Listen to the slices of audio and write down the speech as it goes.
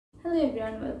Hello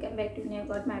everyone, welcome back to me. I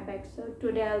got my bag. So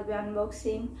today I'll be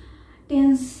unboxing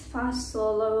 10's first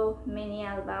solo mini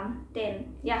album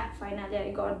 10. Yeah, finally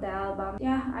I got the album.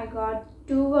 Yeah, I got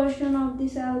two versions of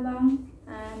this album,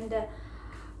 and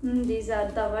these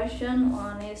are the version.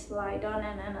 One is light on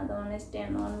and another one is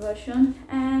 10 on version.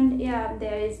 And yeah,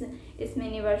 there is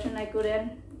mini version. I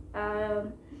couldn't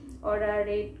order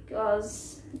it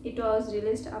because it was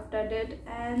released after that,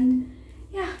 and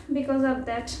yeah, because of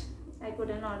that I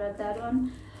couldn't order that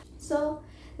one. So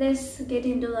let's get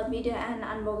into the video and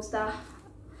unbox the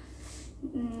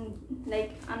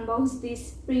unbox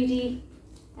this pretty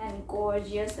and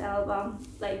gorgeous album,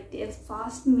 like this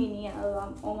first mini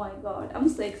album. Oh my god, I'm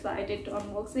so excited to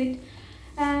unbox it.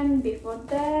 And before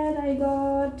that I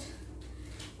got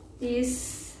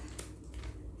this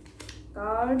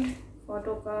card,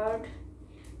 photo card,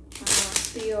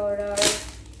 pre-order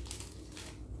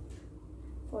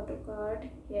photo card.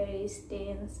 Here is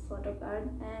 10's photo card,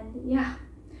 and yeah,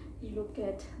 look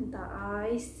at the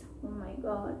eyes. Oh my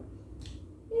god,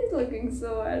 it's looking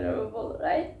so adorable,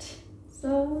 right?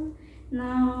 So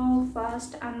now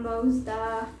first unbox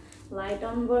the light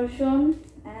on version,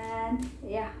 and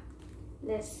yeah,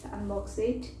 let's unbox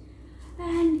it.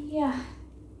 And yeah,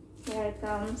 here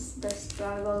comes the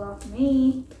struggle of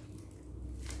me.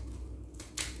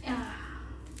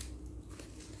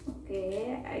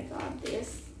 Okay, I got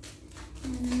this.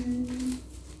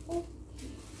 Okay.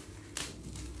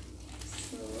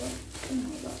 So, oh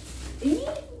my god.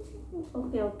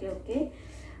 Okay.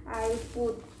 I'll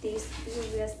put this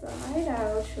previous side.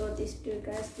 I will show this to you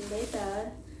guys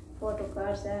later. Photo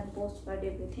cards and postcard,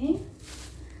 everything.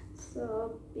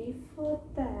 So before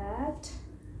that,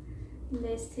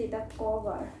 let's see the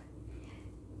cover.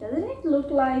 Doesn't it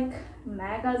look like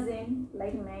magazine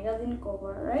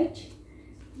cover, right?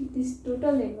 This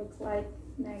totally looks like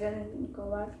magazine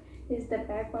cover. Is the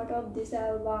back part of this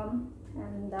album,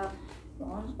 and the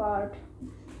front part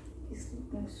is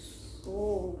looking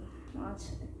so much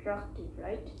attractive,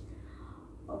 right?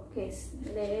 Okay, so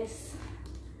let's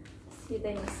see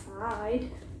the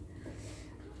inside.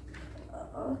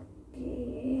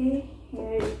 Okay,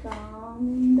 here we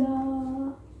come,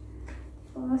 the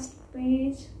first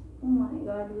page. Oh my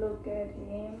god, look at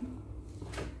him.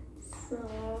 So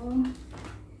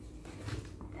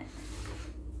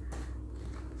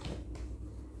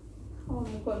how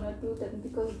I'm gonna do that,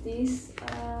 because these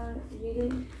are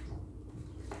really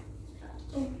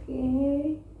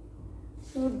okay.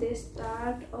 So they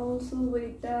start also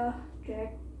with the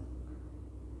tracks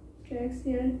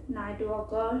here, Night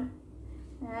Walker,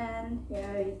 and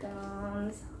here it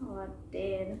comes our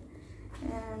 10,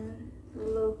 and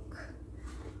look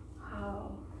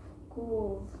how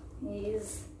cool he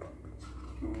is.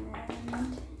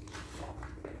 And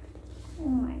oh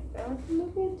my god,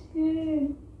 look at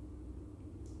him.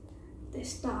 The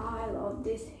style of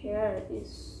this hair is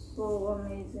so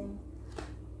amazing.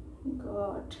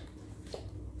 God.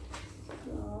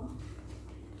 So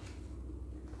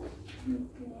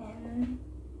then,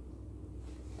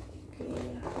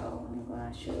 okay, how I'm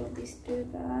gonna show this to you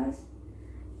guys.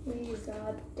 These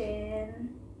are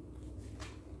 10,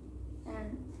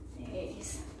 and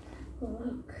he's,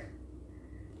 look.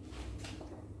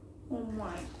 Oh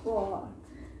my god,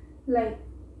 like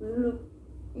look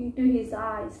into his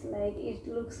eyes, like it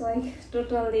looks like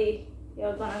totally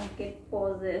you're gonna get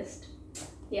possessed,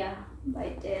 yeah, by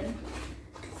 10.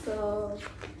 So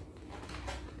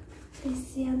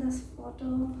this here, this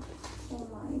photo. Oh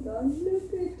my god,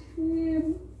 look at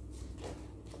him.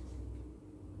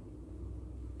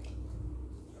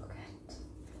 Look at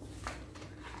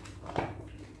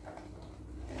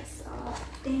that's our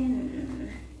 10.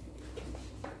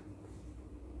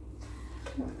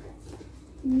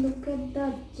 Look at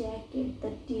the jacket,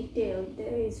 the detail.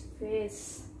 There is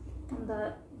face on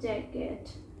the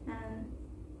jacket, and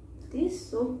this is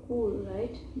so cool,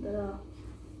 right? The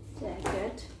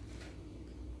jacket.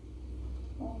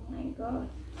 Oh my god,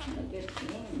 look at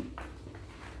him.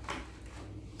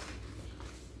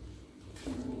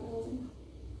 Oh.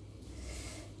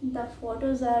 The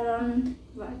photos are on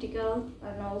vertical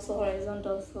and also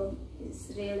horizontal, so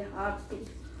it's really hard to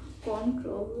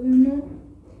control, you know.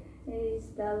 There is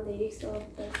the lyrics of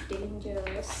the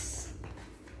Dangerous,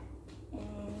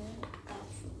 and the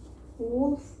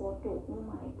whole photo. Oh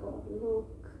my god, look.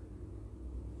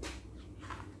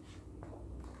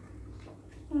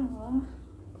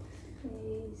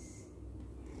 Face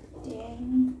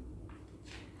 10.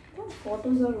 The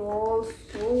photos are all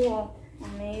so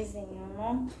amazing, you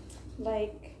know.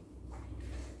 Like,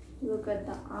 look at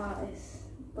the eyes,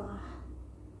 the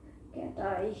cat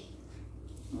eye.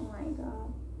 Oh my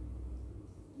god.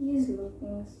 He's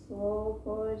looking so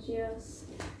gorgeous.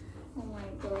 Oh my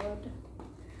god.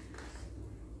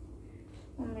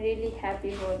 I'm really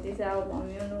happy for this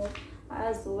album, you know. I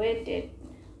was waiting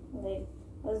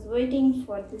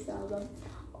for this album.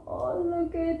 Oh,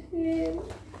 look at him.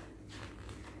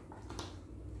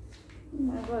 Oh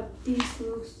my god, this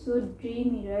looks so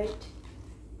dreamy, right?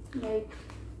 Like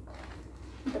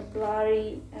the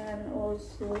blurry, and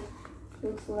also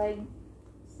looks like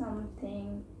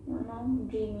something, you know,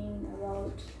 dreaming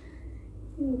about.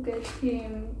 Look at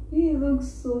him. He looks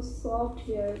so soft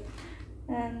here,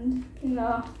 and you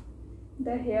know,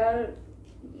 the hair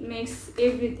makes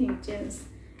everything change.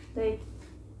 Like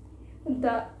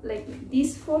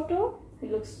this photo, he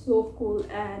looks so cool,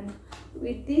 and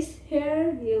with this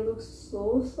hair he looks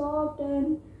so soft,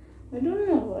 and I don't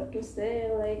know what to say.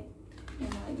 Like, oh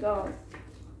my god,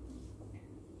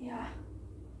 yeah,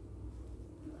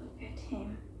 look at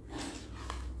him.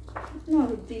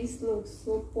 No, this looks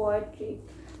so poetic.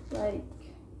 Like,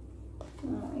 oh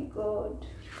my god.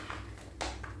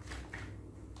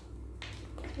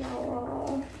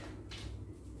 Flower.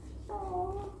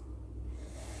 Oh,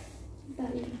 the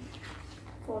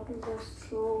photos are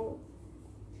so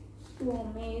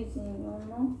amazing, you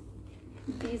know.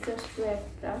 These are so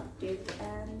attractive,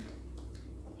 and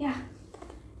yeah.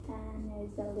 And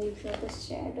here's the leaves of the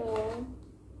shadow.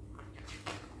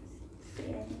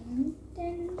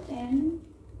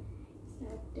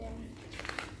 Then.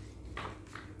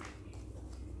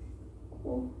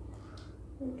 Oh,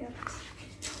 look at.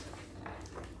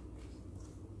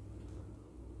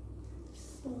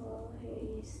 So here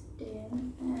is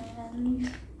 10, and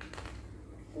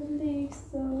the legs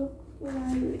of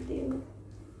flywheel.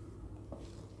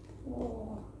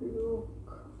 Oh, look.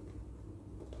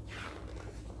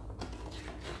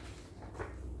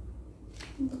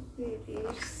 The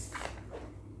pretties.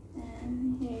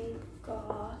 And here you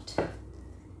got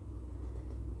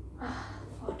a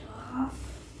photo of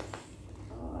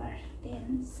our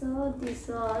 10. So this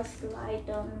was light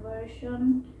on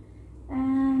version,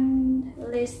 and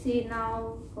let's see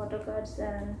now photo cards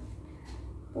and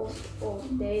post. Oh,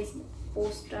 there is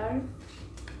poster,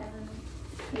 and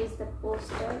here's the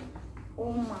poster.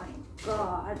 Oh my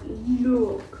god,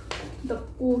 look the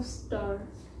poster.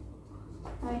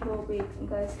 I hope you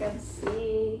guys can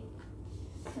see.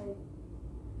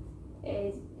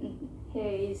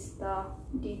 Here is the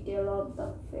detail of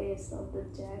the face of the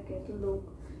jacket. Look,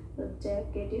 the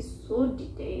jacket is so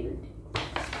detailed.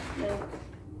 Like,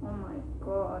 oh my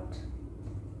god,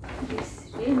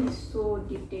 this really so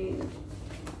detailed.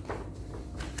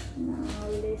 Now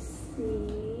let's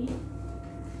see,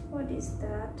 what is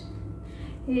that?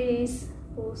 Here is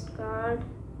postcard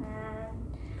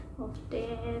and of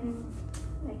 10,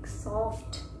 like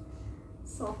soft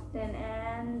 10,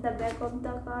 and the back of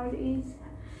the card is,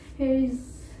 here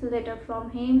is letter from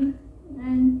him,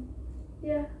 and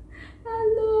yeah,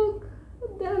 and look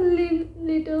the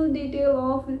little detail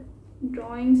of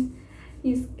drawings.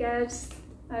 His cats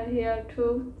are here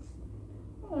too.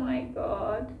 Oh my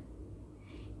god,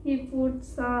 he put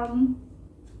some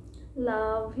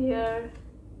love here,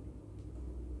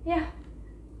 yeah,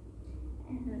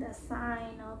 and the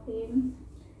sign of him.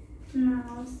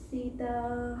 Now see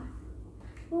the,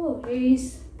 oh, here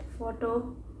is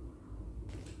photo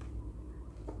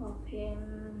of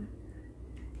him.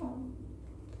 Oh,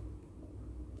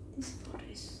 this photo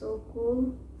is so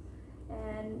cool.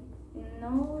 And you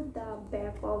know, the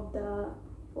back of the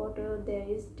photo there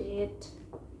is date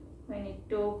when it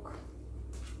took,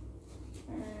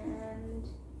 and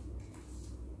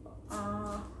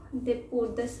they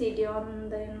put the CD on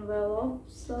the envelope.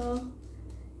 So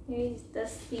here is the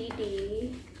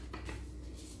CD,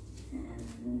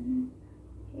 and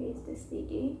here is the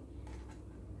CD.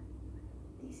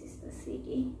 This is the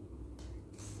CD.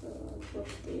 So I'll put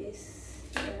this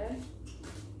here,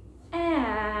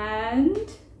 and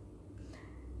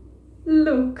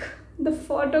look the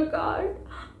photo card.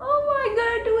 Oh my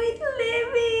god, with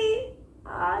Levi.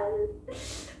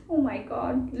 Oh my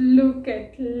god, look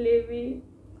at Levi.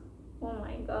 Oh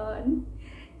my god,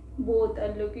 both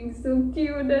are looking so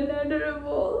cute and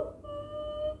adorable.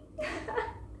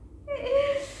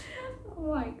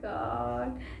 Oh my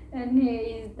god. And here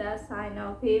is the sign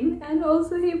of him, and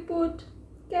also he put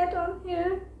cat on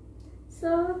here.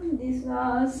 So this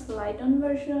was light on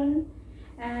version,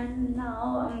 and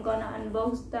now I'm gonna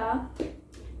unbox the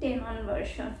 10 on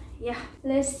version. Yeah,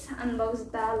 let's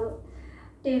unbox the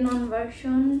 10 on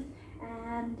version,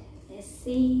 and let's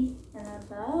see.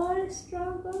 Another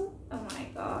struggle. Oh my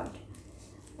god,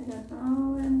 I don't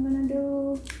know what I'm gonna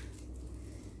do.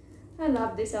 I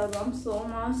love this album so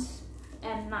much.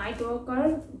 and Night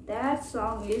Walker, that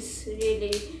song is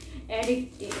really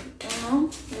addictive, you know,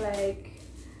 like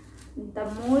the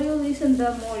more you listen,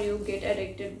 the more you get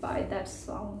addicted by that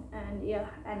song. And yeah,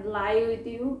 and Lie With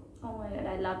You, oh my god,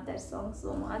 I love that song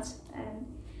so much. And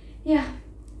yeah,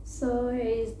 so here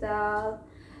is the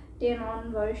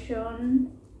 10-on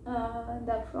version,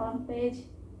 the front page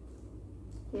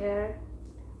here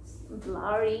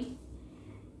blurry,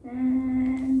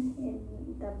 and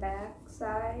in the back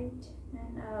side,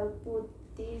 and I'll put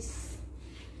this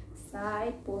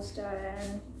side poster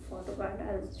and photo card.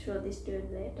 I'll show this to you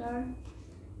later.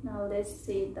 Now let's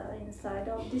see the inside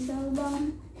of this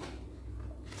album.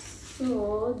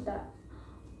 So the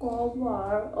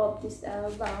cover of this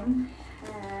album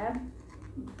have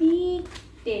big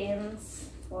tense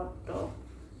photo.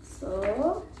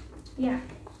 So yeah,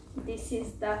 this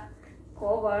is the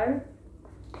cover,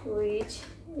 which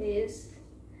is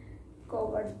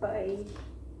covered by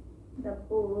the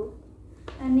book.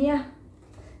 And yeah,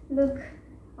 look,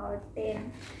 our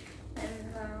 10.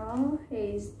 And now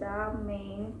is the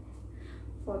main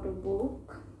photo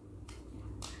book,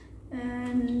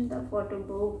 and the photo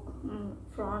book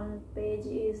front page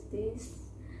is this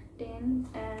 10,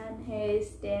 and his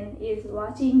 10 is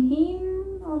watching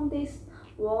him on this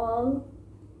wall.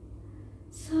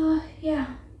 So yeah,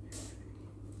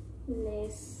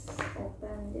 let's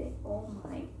open the, oh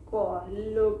my god,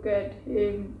 look at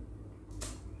him,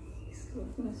 he's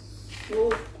looking so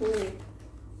cool,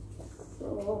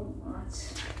 so much.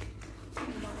 Oh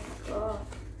my god,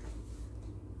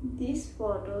 these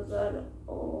photos are,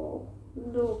 oh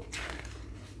look,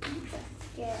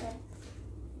 the cat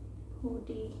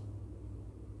hoodie,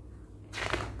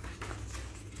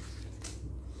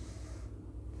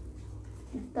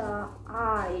 the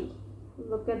eye,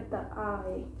 look at the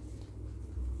eye,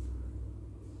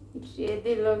 it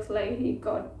really looks like he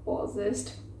got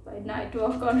possessed by Night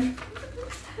Walker.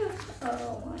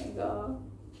 Oh my god,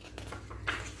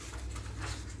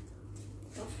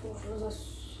 the photos are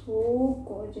so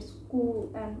gorgeous,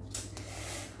 cool, and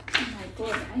oh my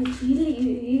god, I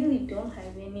really don't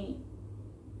have any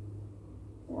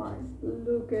one.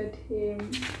 Look at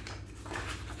him,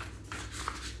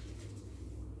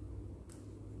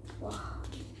 wow,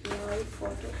 live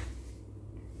photo.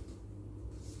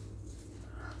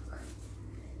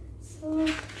 So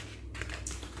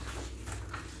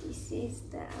this is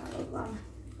the album.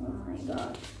 Oh my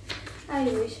god, I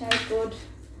wish I could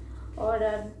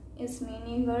order its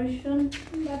mini version,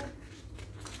 but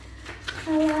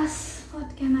alas,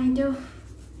 what can I do?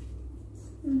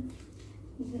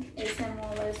 SM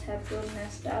always have to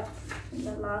mess up in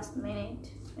the last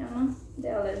minute, you know, they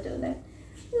always do that.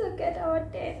 Look at our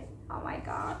 10. Oh my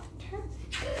god,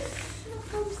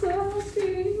 I'm so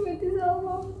happy with this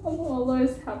album. I'm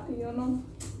always happy, you know.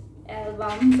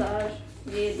 Albums are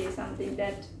really something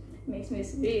that makes me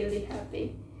really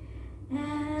happy.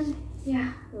 And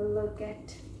yeah, look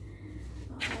at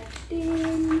our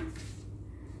team,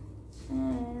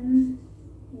 and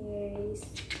here is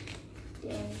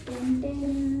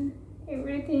 10.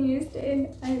 Everything is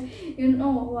 10. You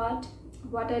know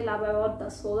what I love about the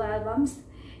solo albums,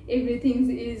 everything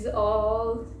is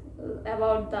all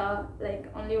about the, like,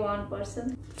 only one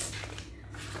person.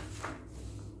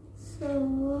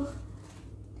 So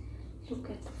look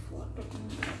at the photo, oh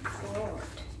my god,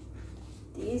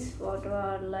 these photos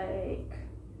are like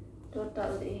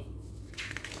totally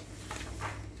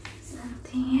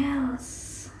something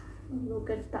else. Look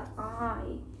at the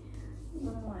eye,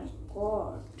 oh my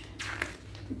god,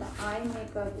 the eye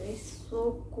makeup is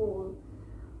so cool.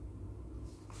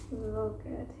 Look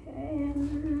at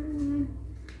him,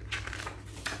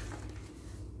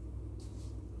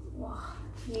 wow,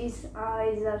 his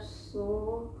eyes are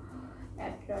so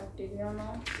attractive, you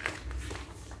know.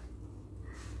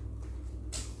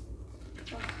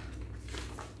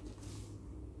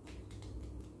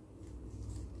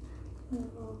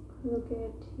 Look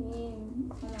at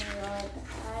him, oh my god,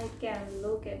 I can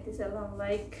look at this album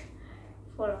like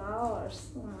for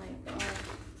hours. Oh my god,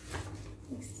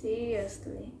 like,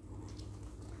 seriously.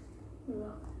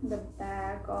 Look, the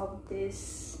back of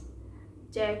this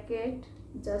jacket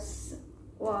just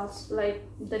was like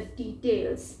the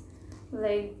details,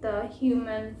 like the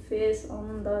human face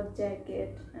on the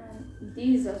jacket, and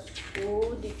these are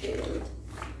so detailed,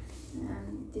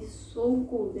 and this is so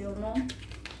cool, you know.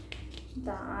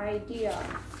 The idea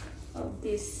of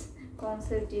this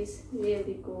concept is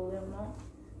really cool, you know.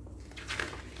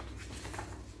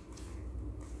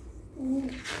 Ooh.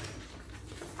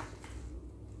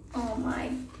 Oh my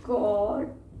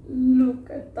god, look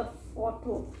at the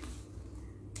photo,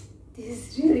 this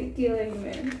is really killing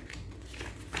me.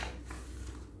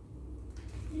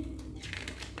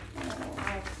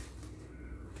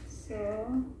 So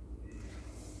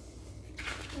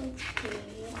okay,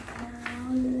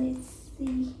 now let's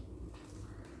see.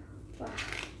 Wow.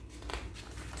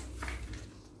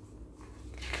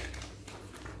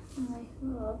 I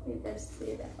hope you can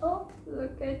see that. Oh,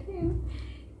 look at him.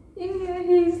 In here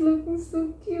he's looking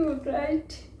so cute,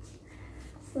 right?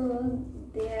 So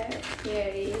here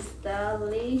is the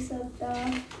lyrics of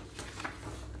the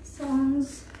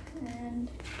songs,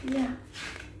 and yeah,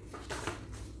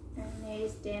 and here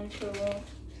is the intro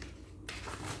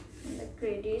and the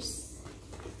credits,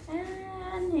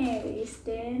 and here is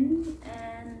then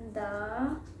and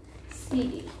the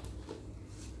CD.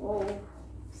 Oh,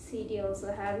 CD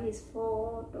also have his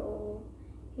photo.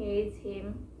 Here is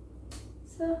him.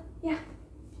 So yeah,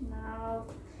 now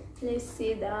let's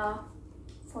see the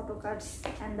photo cards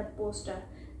and the poster.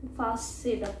 First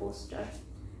see the poster.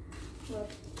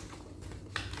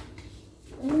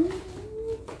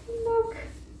 Look,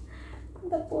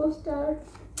 the poster.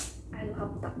 I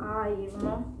love the eye, you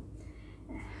know,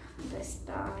 the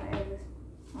style.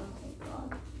 Oh my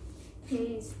god.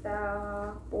 Here is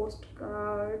the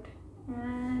postcard,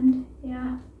 and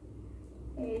yeah,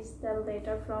 here is the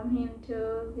letter from him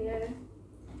too here,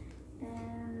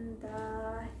 and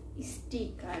the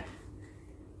sticker.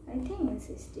 I think it's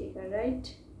a sticker,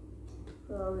 right?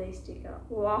 Probably sticker.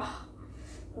 Wow,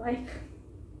 like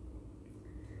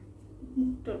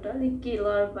totally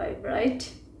killer vibe,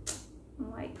 right? Oh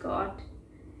my god,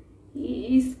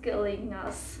 he is killing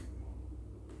us.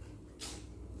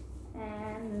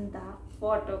 And the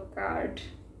photo card.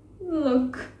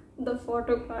 Look, the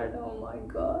photo card. Oh my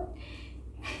god,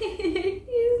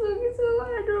 he's looking so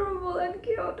adorable and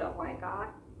cute. Oh my god.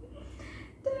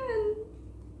 Then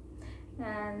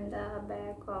and the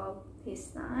back of his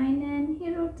sign, and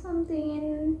he wrote something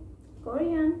in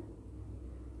Korean.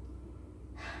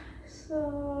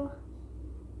 So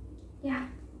yeah,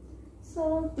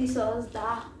 so this was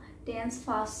the Dance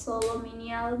Fast solo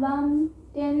mini album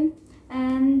then,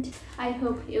 and I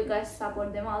hope you guys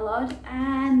support them a lot.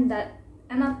 And that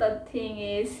another thing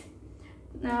is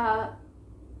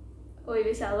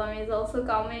wayv's album is also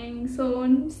coming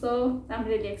soon, so I'm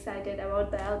really excited about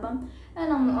the album.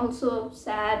 And I'm also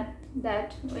sad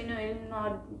that winwin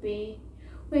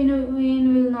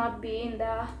will not be in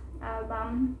the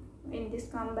album in this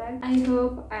comeback. I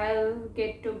hope I'll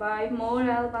get to buy more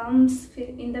albums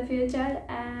in the future.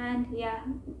 And yeah,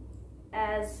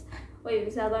 as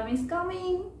wayv's album is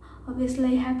coming,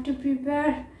 obviously I have to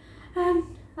prepare, and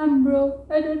I'm broke.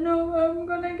 I don't know where I'm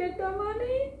gonna get the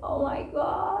money. Oh my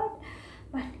god,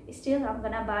 but still I'm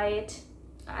gonna buy it.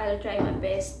 I'll try my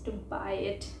best to buy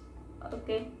it.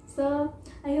 Okay, so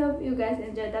I hope you guys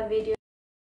enjoyed the video.